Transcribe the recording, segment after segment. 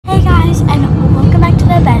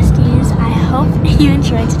you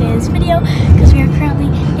enjoyed today's video because we are currently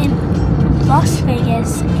in Las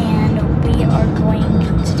Vegas and we are going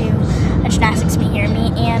to do a gymnastics meet here.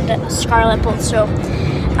 Me and Scarlett both. So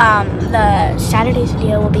the Saturday's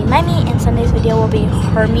video will be my meet and Sunday's video will be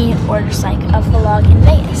her meet, or just like a vlog in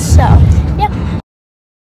Vegas. So yeah.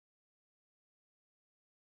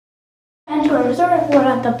 And to our resort, we're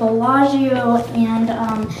at the Bellagio, and we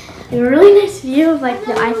have a really nice view of like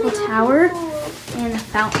the Eiffel Tower and the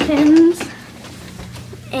fountains.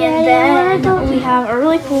 And then we have a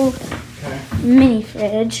really cool mini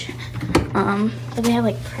fridge. But they have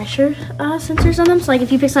like pressure sensors on them, so like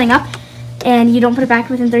if you pick something up and you don't put it back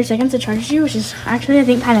within 30 seconds, it charges you, which is actually I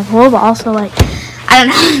think kind of cool, but also like I don't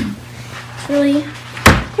know, it's really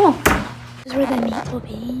cool. This is where the meet will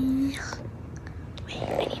be. Wait,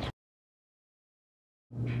 I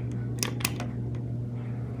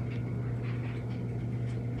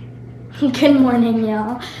need Good morning,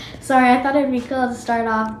 y'all. Sorry, I thought it'd be cool to start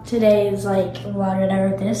off today's like vlog or whatever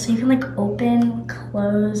with this. So you can like open,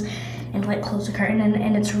 close, and like close the curtain,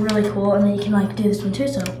 and it's really cool. And then you can like do this one too.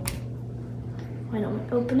 So why don't we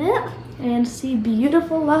open it and see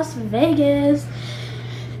beautiful Las Vegas?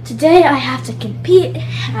 Today I have to compete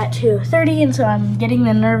at 2:30, and so I'm getting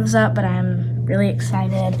the nerves up, but I'm really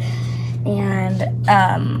excited. And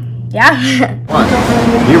yeah.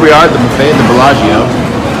 Here we are at the buffet at the Bellagio.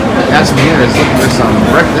 As from here is looking for some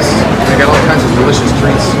breakfast. They got all kinds of delicious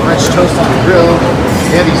treats. French toast on the grill.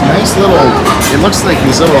 They have these nice little, it looks like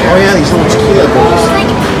these little, oh yeah, these little tequila bowls.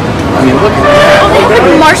 I mean, look at that. Oh, they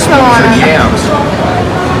put marshmallow on them. Yams.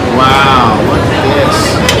 Wow, look at this.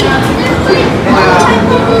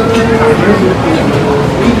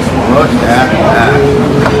 Look at that.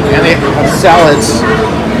 And they have salads.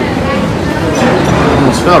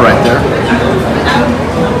 Almost fell right there.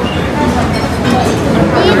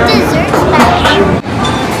 Desserts back.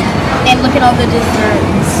 And look at all the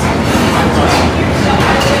desserts.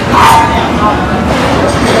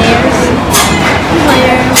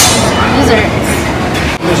 Layers, desserts.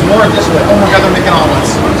 There's more this way. Oh my god, they're making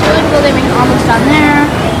omelets. It's really cool, they make omelets down there.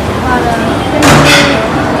 A lot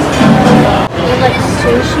of like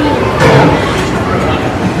sushi.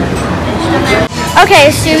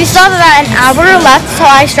 Okay, so we still have about an hour left till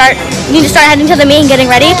I need to start heading to the meet and getting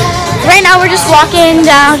ready. Right now we're just walking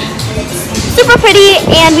down, super pretty,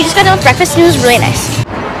 and we just got done with breakfast and it was really nice.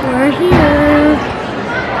 We're here.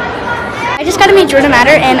 I just got to meet Jordan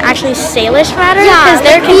Matter and actually Salish Matter. Yeah,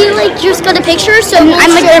 we like just got a picture, so I'm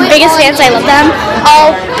like their biggest fans. I love them.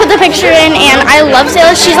 I'll put the picture in, and I love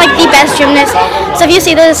Salish. She's like the best gymnast. So if you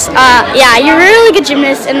see this, yeah, you're a really good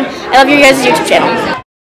gymnast, and I love your guys' YouTube channel.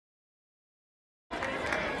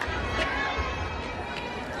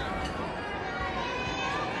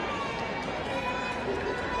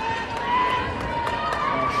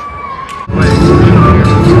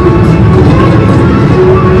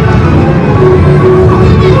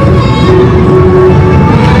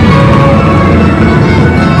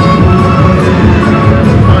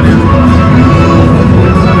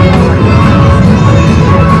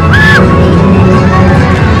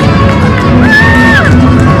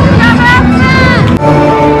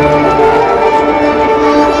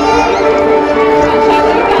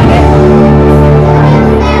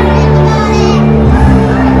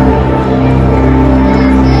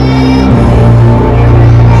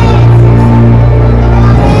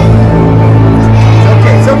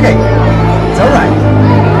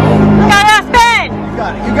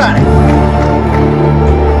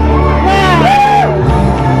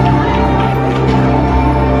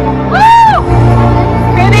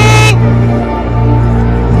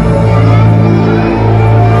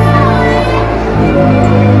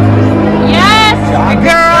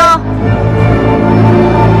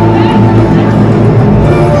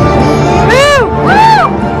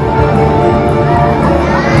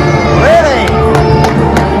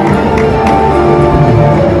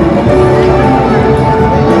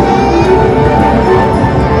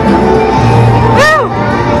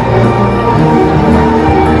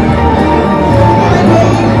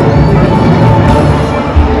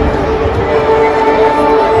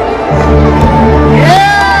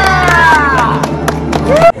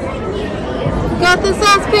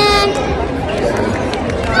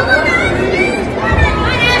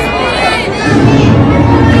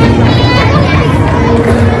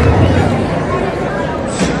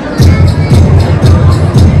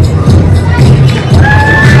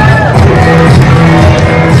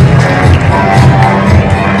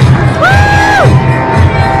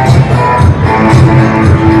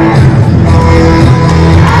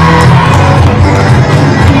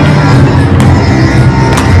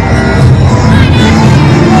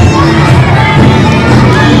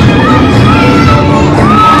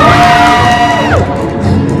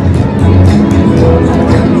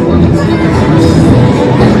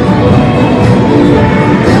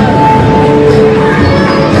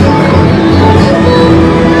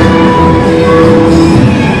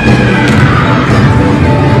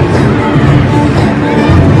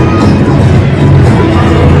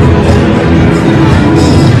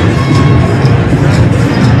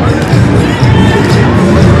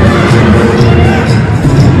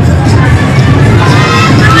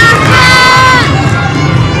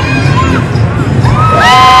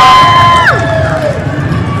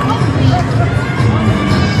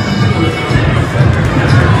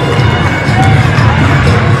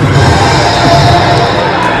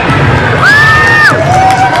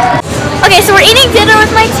 we're eating dinner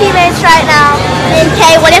with my teammates right now. And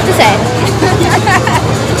Kay, what do you have to say?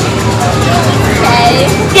 Okay.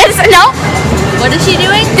 Yes, no? What is she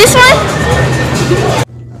doing? This one?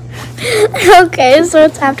 Okay, so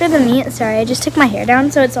it's after the meet. Sorry, I just took my hair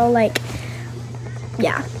down, so it's all like,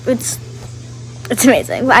 yeah, it's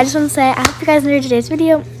amazing. But I just want to say, I hope you guys enjoyed today's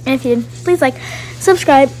video. And if you did, please like,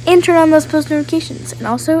 subscribe, and turn on those post notifications. And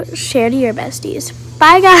also share to your besties.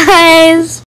 Bye, guys!